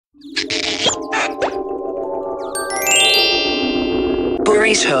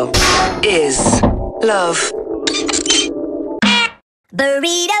Burrito is love.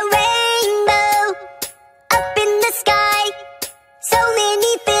 Burrito rainbow up in the sky, so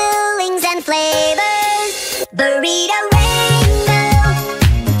many fillings and flavors. Burrito rainbow,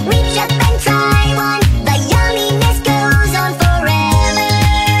 reach up and try one. The yumminess goes on forever.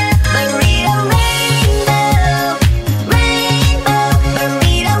 Burrito rainbow, rainbow,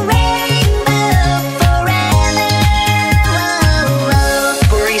 burrito rainbow forever. Whoa, whoa.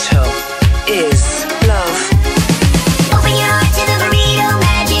 Burrito is love. Open your heart to the burrito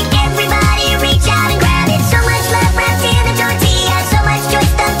magic. Everybody reach out and grab it. So much love wrapped in a tortilla. So much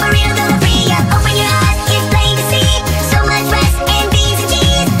choice, the burrito gonna free ya. Open your eyes, it's plain to see. So much rice and beans and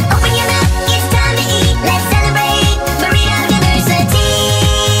cheese. Open your mouth, it's time to eat. Let's celebrate burrito diversity.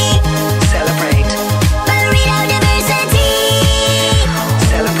 Celebrate. Burrito diversity.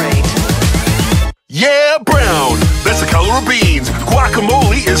 Celebrate. Yeah, brown, that's the color of beans.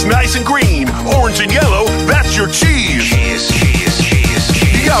 Guacamole is nice and green. Orange and yellow, that's your cheese. Cheese, cheese, cheese,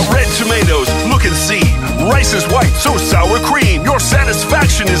 cheese. You got red tomatoes, look and see. Rice is white, so sour cream. Your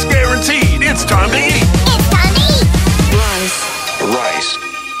satisfaction is guaranteed. It's time to eat. It's time to eat. Rice. Rice,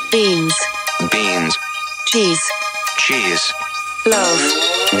 Beans. beans, Cheese. cheese. Love.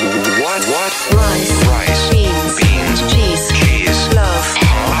 What? Rice. Rice, Beans. beans, Cheese. cheese. Love.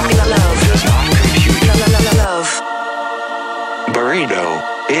 Love. Does not compute. Love. Burrito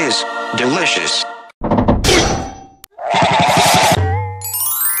is delicious.